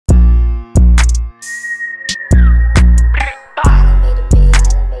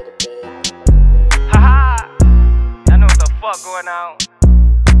going on?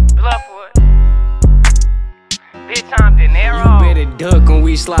 Bluffwood. Big time Dinero. You better duck when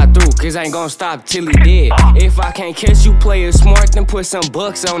we slide through, cause I ain't gon' stop till he dead. If I can't catch you playing smart, then put some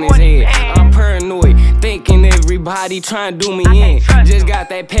bucks on his head. I'm paranoid, thinking everybody trying to do me in. Just got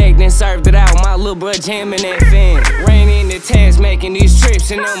that pack, then served it out. My little bro jamming that fan. Ran in the task, making these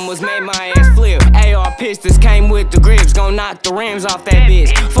trips, and almost made my ass flip. AR pistols came with the grips, gon' knock the rims off that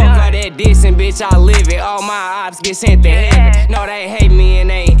bitch. Fuck all that dissing, bitch, I live it. All my ops get sent to heaven. No, they hate me and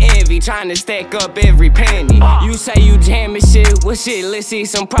they envy, trying to stack up every penny. You say you jamming shit, well shit, let's see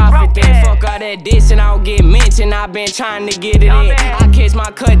some profit then. Fuck all that dissing, I don't get mentioned, I been trying to get it in. I catch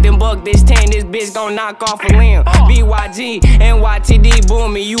my cut, then buck this 10, this bitch gon' knock off a limb. BYG and YTD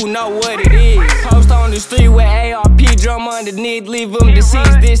booming, you know what it is. Post on the street with ARP drum underneath, leave him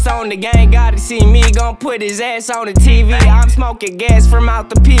deceased. This on the gang, gotta see me, gon' put his ass on the TV. I'm smoking gas from out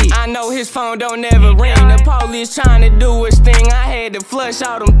the P. I know his phone don't never ring. The police trying to do his thing, I had to flush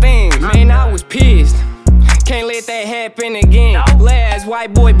all them things. Man, I was pissed. Can't let that happen again. Last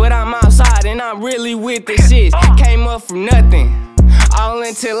white boy, but I'm outside and I'm really with the shit. Came up from nothing, all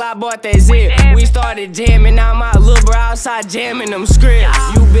until I bought that zip. We started jamming, now my little bro outside jamming them scripts.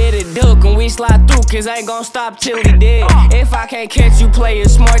 You better duck when we slide through, cause I ain't gon' stop till he dead. If I can't catch you playing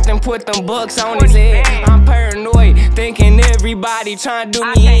smart, then put them bucks on his head. I'm paranoid, thinking everybody trying to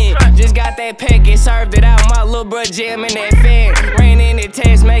do me in. Just got that pack and served it out. My little bro jamming that fan. Ran in the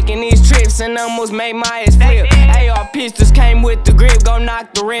test, making these trips, and almost made my ass flip. AR pistols came with the grip, gon'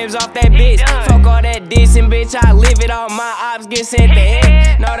 knock the rims off that bitch. Fuck all that dissing, bitch, I live it. All my ops get sent to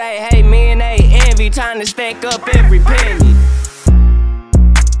heaven. No, they hate me and they envy, trying to stack up every penny.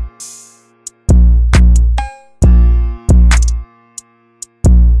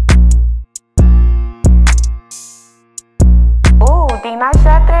 Ooh, DNiceTV